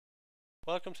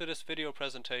Welcome to this video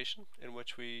presentation in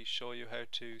which we show you how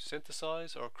to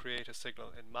synthesize or create a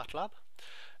signal in Matlab.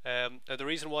 Now the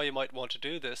reason why you might want to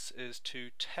do this is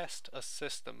to test a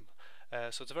system.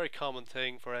 So it's a very common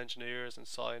thing for engineers and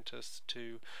scientists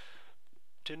to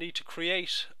need to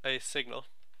create a signal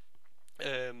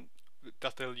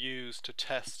that they'll use to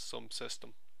test some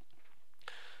system.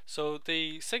 So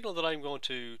the signal that I'm going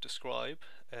to describe,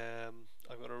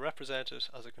 I'm going to represent it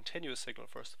as a continuous signal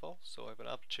first of all. So I have an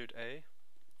amplitude A,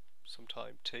 some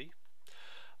time t,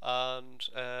 and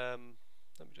let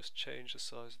me just change the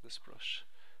size of this brush.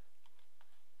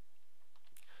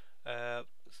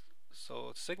 So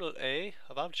it's signal A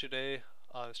of amplitude A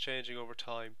and it's changing over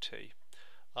time t,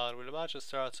 and we'll imagine it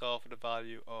starts off at a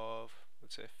value of,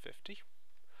 let's say, 50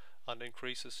 and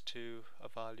increases to a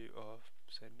value of,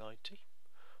 say, 90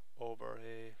 over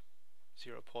a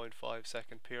 0.5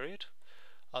 second period,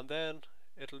 and then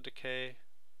it'll decay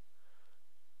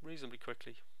reasonably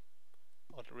quickly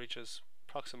until it reaches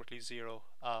approximately 0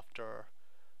 after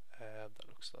that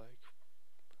looks like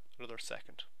another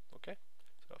second. Okay,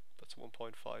 so that's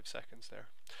 1.5 seconds there.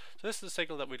 So this is the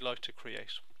signal that we'd like to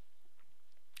create.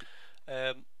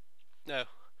 Now,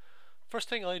 first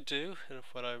thing I do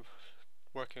when I'm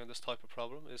working on this type of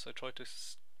problem is I try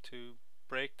to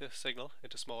break the signal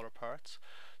into smaller parts.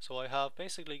 So I have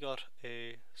basically got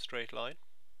a straight line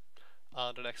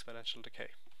and an exponential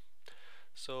decay.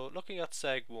 So looking at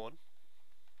seg1,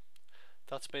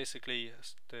 that's basically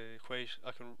the equation.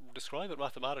 I can describe it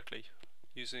mathematically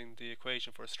using the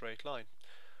equation for a straight line,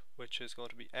 which is going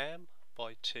to be m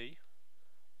by t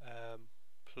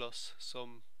plus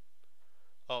some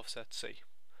offset c.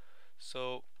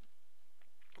 So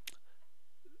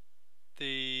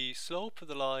the slope of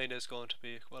the line is going to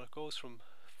be, well, it goes from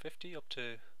 50 up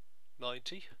to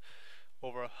 90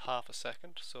 over half a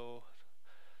second, so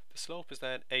the slope is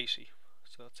then 80.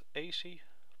 So that's 80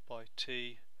 by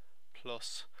t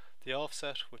plus the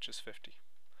offset, which is 50.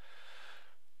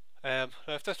 Now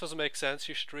if this doesn't make sense,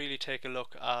 you should really take a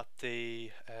look at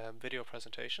the video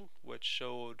presentation which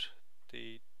showed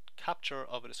the capture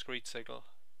of a discrete signal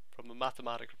from a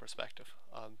mathematical perspective,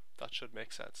 and that should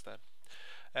make sense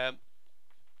then.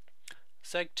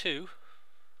 Seg2,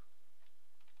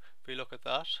 if we look at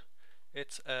that,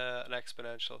 it's an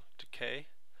exponential decay,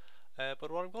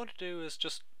 but what I'm going to do is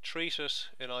just treat it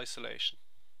in isolation.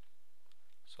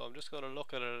 So I'm just going to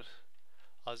look at it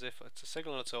as if it's a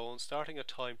signal on its own, starting at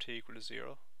time t equal to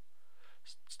 0,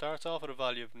 starts off at a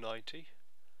value of 90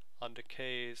 and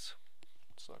decays,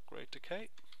 it's not great decay,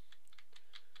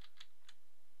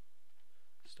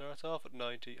 starts off at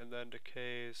 90 and then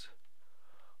decays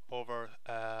over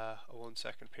a 1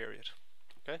 second period.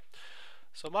 Okay,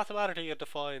 so mathematically you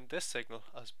define this signal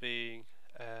as being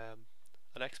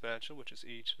an exponential, which is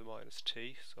e to the minus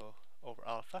t, so over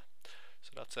alpha.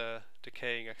 So that's a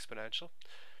decaying exponential.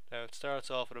 Now it starts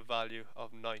off at a value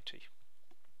of 90.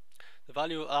 The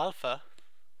value of alpha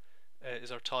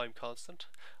is our time constant.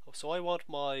 So I want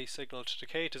my signal to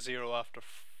decay to 0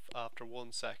 after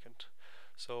 1 second.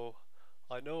 So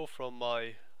I know from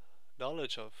my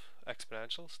knowledge of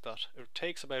exponentials that it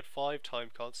takes about 5 time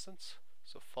constants.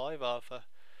 So 5 alpha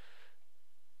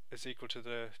is equal to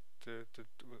the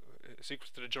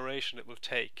duration it will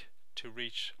take to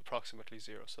reach approximately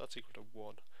 0. So that's equal to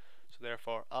 1. So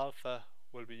therefore alpha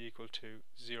will be equal to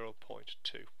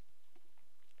 0.2.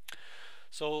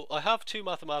 So I have two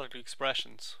mathematical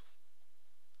expressions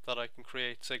that I can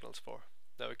create signals for.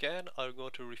 Now again, I'm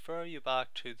going to refer you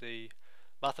back to the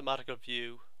mathematical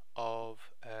view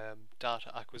of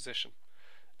data acquisition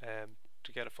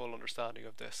to get a full understanding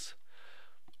of this.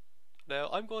 Now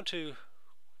I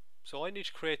need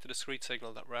to create the discrete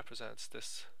signal that represents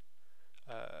this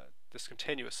this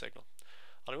continuous signal,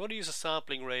 and I'm going to use a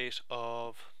sampling rate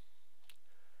of,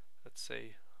 let's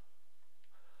see,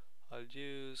 I'll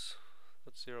use,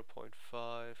 that's 0.5,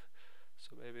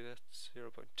 so maybe that's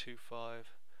 0.25,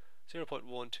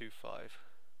 0.125.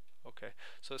 Okay,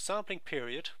 so sampling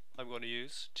period I'm going to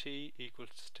use t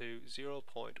equals to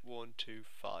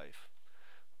 0.125.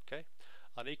 Okay,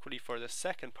 and equally for the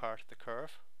second part of the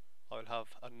curve I'll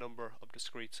have a number of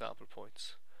discrete sample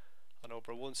points, and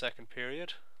over a 1 second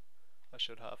period I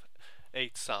should have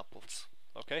 8 samples.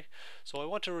 Okay, so I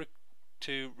want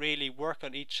to really work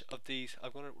on each of these.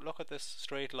 I'm going to look at this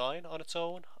straight line on its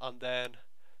own and then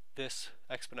this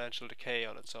exponential decay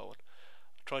on its own.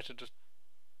 Try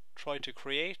to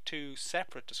create two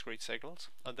separate discrete signals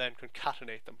and then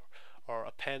concatenate them or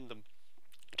append them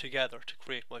together to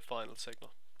create my final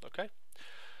signal. Okay,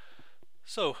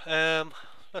 so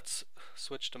let's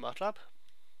switch to Matlab,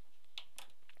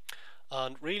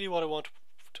 and really what I want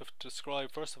to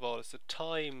describe first of all is the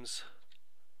times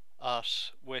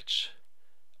at which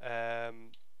I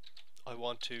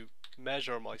want to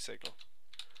measure my signal.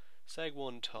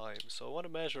 Seg1 time. So I want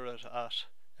to measure it at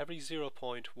every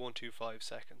 0.125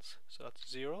 seconds. So that's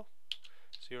 0,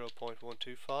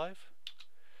 0.125,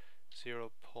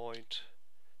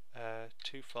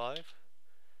 0.25,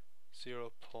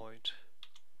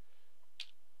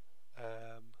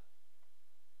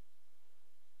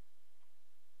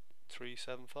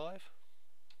 0.375,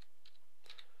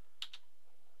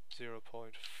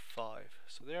 0.5.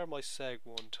 So they are my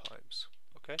seg1 times.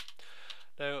 Okay.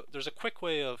 Now there's a quick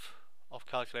way of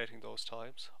calculating those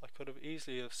times. I could have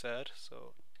easily have said,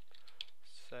 so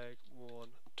seg1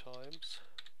 times,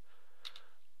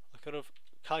 I could have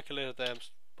calculated them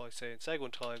by saying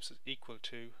seg1 times is equal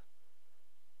to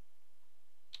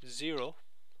 0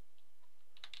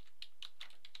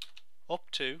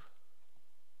 up to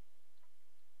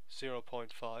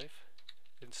 0.5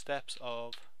 in steps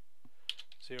of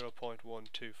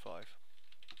 0.125.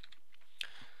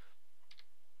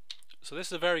 So this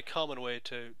is a very common way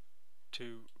to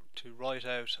write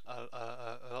out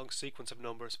a long sequence of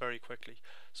numbers very quickly.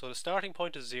 So the starting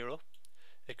point is 0,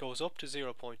 it goes up to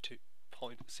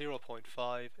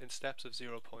 0.5 in steps of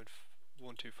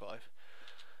 0.125.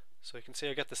 So you can see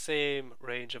I get the same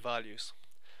range of values.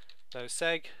 Now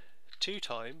seg 2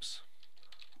 times,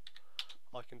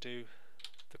 I can do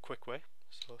the quick way.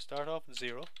 So start off at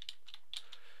 0,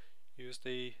 use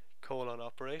the colon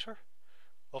operator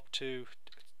up to,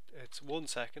 it's 1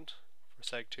 second for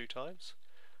seg 2 times,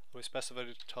 and we specify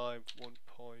the time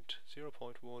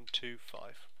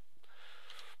 0.125.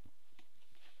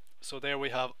 So there we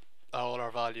have all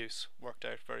our values worked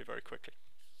out very quickly.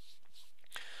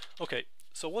 Okay,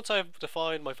 so once I've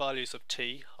defined my values of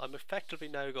t, I'm effectively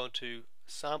now going to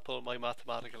sample my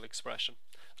mathematical expression.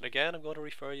 And again, I'm going to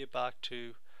refer you back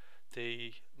to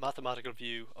the mathematical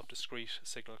view of discrete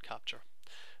signal capture.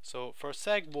 So for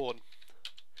seg1,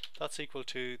 that's equal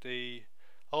to the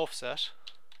offset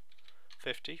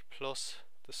 50 plus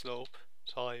the slope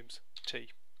times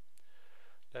t.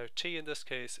 Now t in this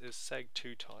case is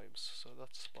seg2 times, so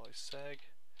that's by seg,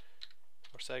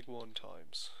 or seg1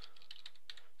 times.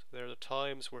 So they're the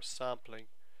times we're sampling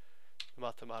the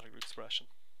mathematical expression,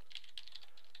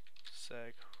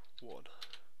 seg1.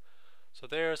 So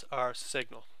there's our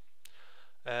signal.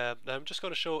 Now I'm just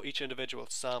going to show each individual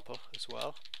sample as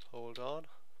well. Hold on,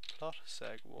 plot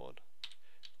seg1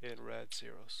 in red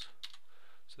zeros.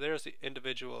 So there's the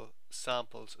individual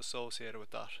samples associated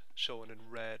with that, shown in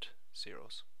red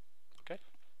zeros. Okay.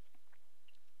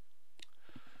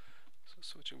 So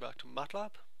switching back to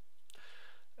Matlab.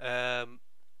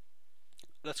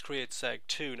 Let's create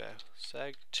seg2 now.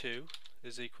 Seg2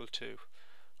 is equal to,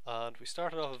 and we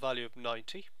started off a value of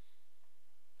 90.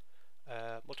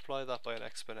 Multiply that by an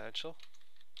exponential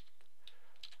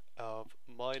of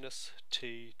minus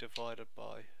t divided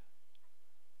by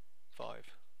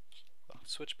 5. I'll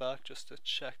switch back just to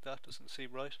check that doesn't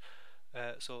seem right.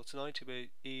 So it's 90 by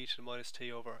e to the minus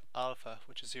t over alpha,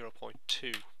 which is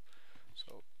 0.2.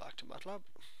 So back to Matlab.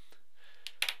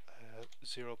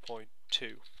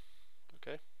 0.2.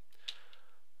 Okay.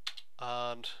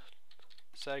 And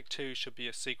seg2 should be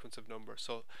a sequence of numbers.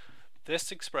 So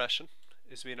this expression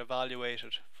is being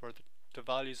evaluated for the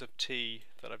values of t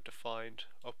that I've defined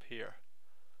up here.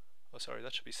 Oh sorry,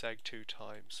 that should be seg2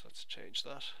 times. Let's change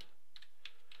that.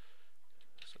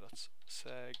 So that's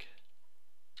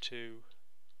seg2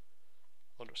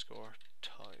 underscore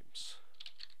times.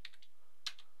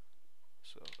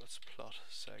 So let's plot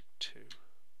seg2. So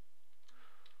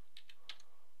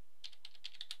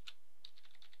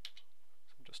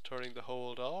I'm just turning the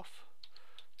hold off.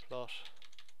 Plot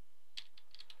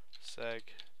seg2.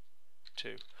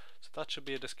 So that should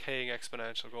be a decaying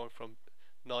exponential going from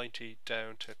 90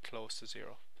 down to close to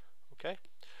 0. Okay?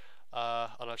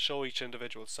 And I'll show each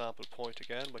individual sample point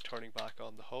again by turning back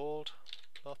on the hold.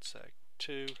 Plot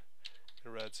seg2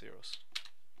 in red zeros.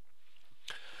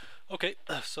 Okay,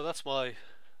 so that's my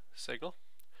signal,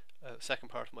 second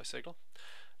part of my signal.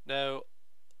 Now,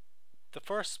 the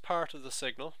first part of the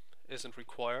signal isn't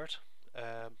required.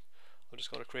 I'm just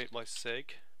going to create my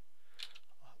sig.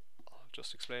 I'll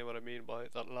just explain what I mean by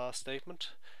that last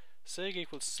statement. Sig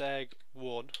equals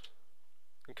seg1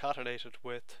 concatenated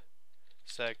with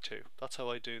seg2. That's how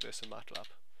I do this in Matlab.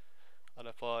 And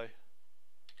if I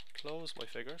close my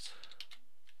figures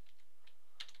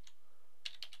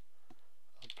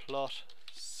and plot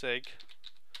sig,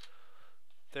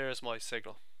 there's my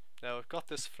signal. Now I've got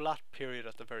this flat period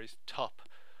at the very top,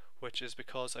 which is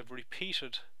because I've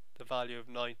repeated the value of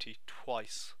 90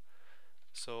 twice.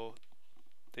 So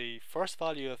the first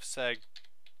value of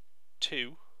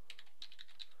seg2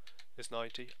 is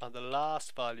 90, and the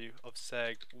last value of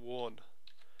seg1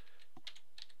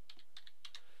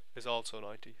 is also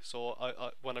 90. So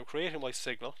when I'm creating my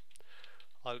signal,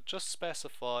 I'll just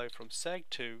specify from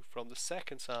seg2 from the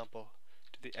second sample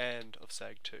to the end of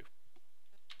seg2.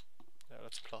 Now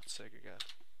let's plot sig again.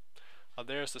 And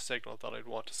there's the signal that I'd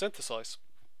want to synthesize.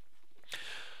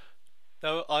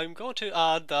 Now I'm going to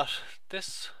add that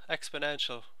this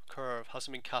exponential curve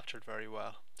hasn't been captured very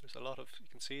well. There's a lot of, you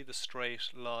can see the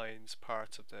straight lines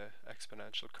parts of the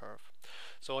exponential curve.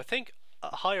 So I think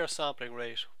a higher sampling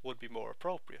rate would be more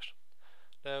appropriate.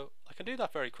 Now I can do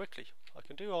that very quickly. I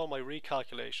can do all my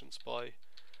recalculations by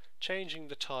changing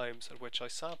the times at which I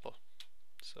sample.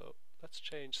 So let's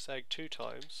change seg 2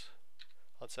 times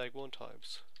and seg 1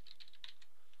 times.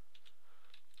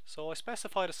 So I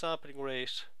specified a sampling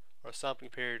rate or a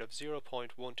sampling period of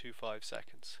 0.125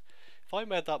 seconds. If I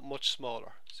made that much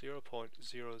smaller,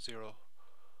 0.001,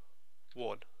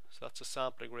 so that's a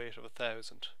sampling rate of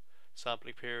 1000,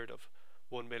 sampling period of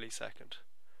 1 millisecond.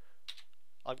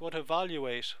 I'm going to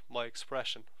evaluate my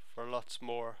expression for lots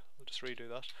more. I'll just redo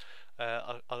that.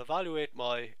 I'll evaluate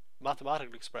my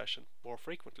mathematical expression more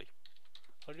frequently.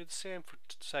 I'll do the same for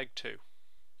seg2.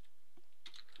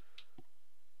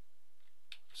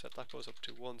 Set that goes up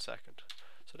to 1 second.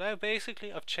 So now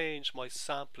basically I've changed my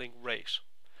sampling rate,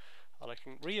 and I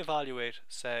can reevaluate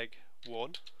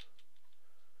seg1,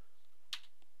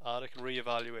 and I can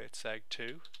reevaluate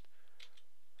seg2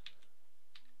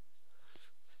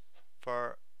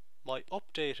 for my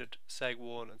updated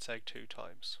seg1 and seg2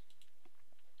 times.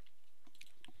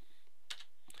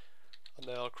 And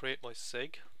then I'll create my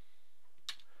sig,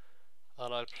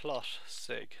 and I'll plot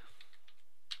sig.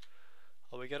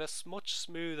 And we get a much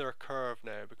smoother curve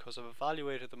now because I've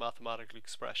evaluated the mathematical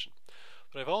expression.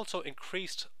 But I've also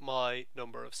increased my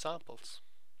number of samples.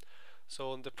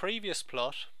 So in the previous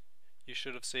plot you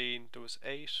should have seen there was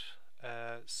 8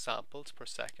 samples per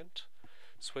second.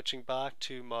 Switching back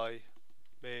to my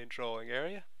main drawing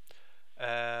area,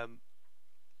 I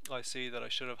see that I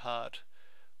should have had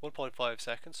 1.5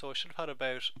 seconds, so I should have had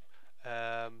about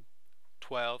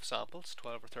 12 samples,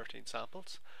 12 or 13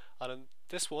 samples. And in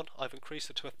this one I've increased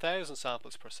it to 1000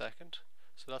 samples per second,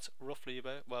 so that's roughly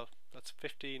about, well, that's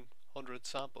 1500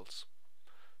 samples.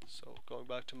 So going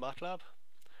back to Matlab,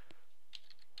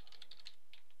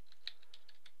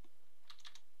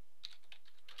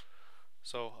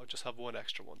 so I'll just have one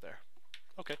extra one there.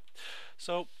 Okay,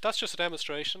 so that's just a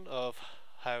demonstration of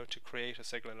how to create a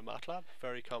signal in Matlab.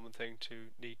 Very common thing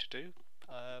to need to do.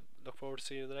 Look forward to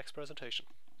seeing you in the next presentation.